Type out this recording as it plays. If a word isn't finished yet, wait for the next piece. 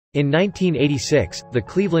In 1986, the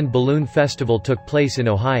Cleveland Balloon Festival took place in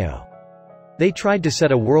Ohio. They tried to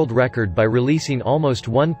set a world record by releasing almost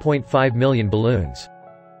 1.5 million balloons.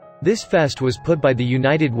 This fest was put by the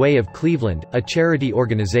United Way of Cleveland, a charity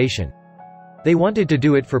organization. They wanted to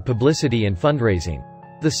do it for publicity and fundraising.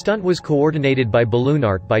 The stunt was coordinated by Balloon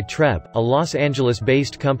Art by Treb, a Los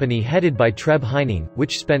Angeles-based company headed by Treb Heining,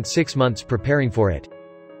 which spent 6 months preparing for it.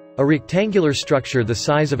 A rectangular structure the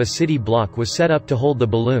size of a city block was set up to hold the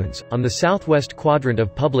balloons, on the southwest quadrant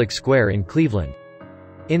of Public Square in Cleveland.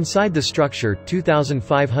 Inside the structure,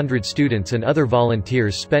 2,500 students and other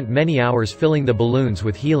volunteers spent many hours filling the balloons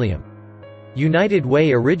with helium. United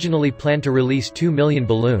Way originally planned to release 2 million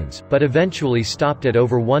balloons, but eventually stopped at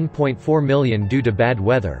over 1.4 million due to bad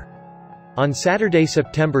weather. On Saturday,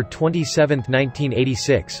 September 27,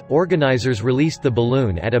 1986, organizers released the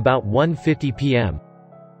balloon at about 1:50 p.m.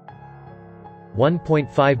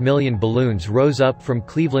 1.5 million balloons rose up from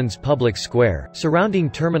Cleveland's Public Square, surrounding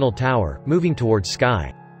Terminal Tower, moving towards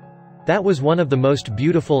sky. That was one of the most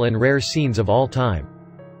beautiful and rare scenes of all time.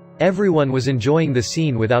 Everyone was enjoying the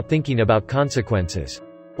scene without thinking about consequences.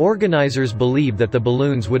 Organizers believed that the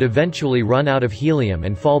balloons would eventually run out of helium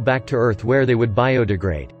and fall back to Earth where they would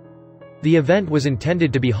biodegrade. The event was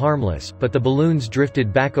intended to be harmless, but the balloons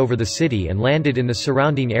drifted back over the city and landed in the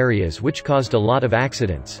surrounding areas, which caused a lot of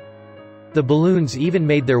accidents. The balloons even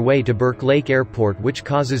made their way to Burke Lake Airport, which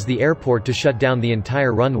causes the airport to shut down the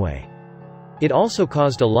entire runway. It also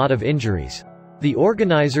caused a lot of injuries. The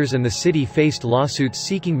organizers and the city faced lawsuits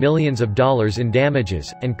seeking millions of dollars in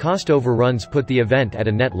damages, and cost overruns put the event at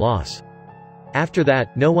a net loss. After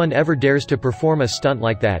that, no one ever dares to perform a stunt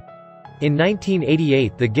like that. In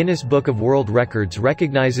 1988, the Guinness Book of World Records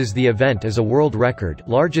recognizes the event as a world record,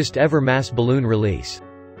 largest ever mass balloon release.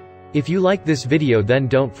 If you like this video, then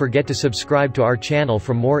don't forget to subscribe to our channel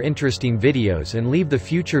for more interesting videos and leave the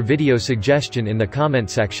future video suggestion in the comment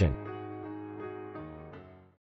section.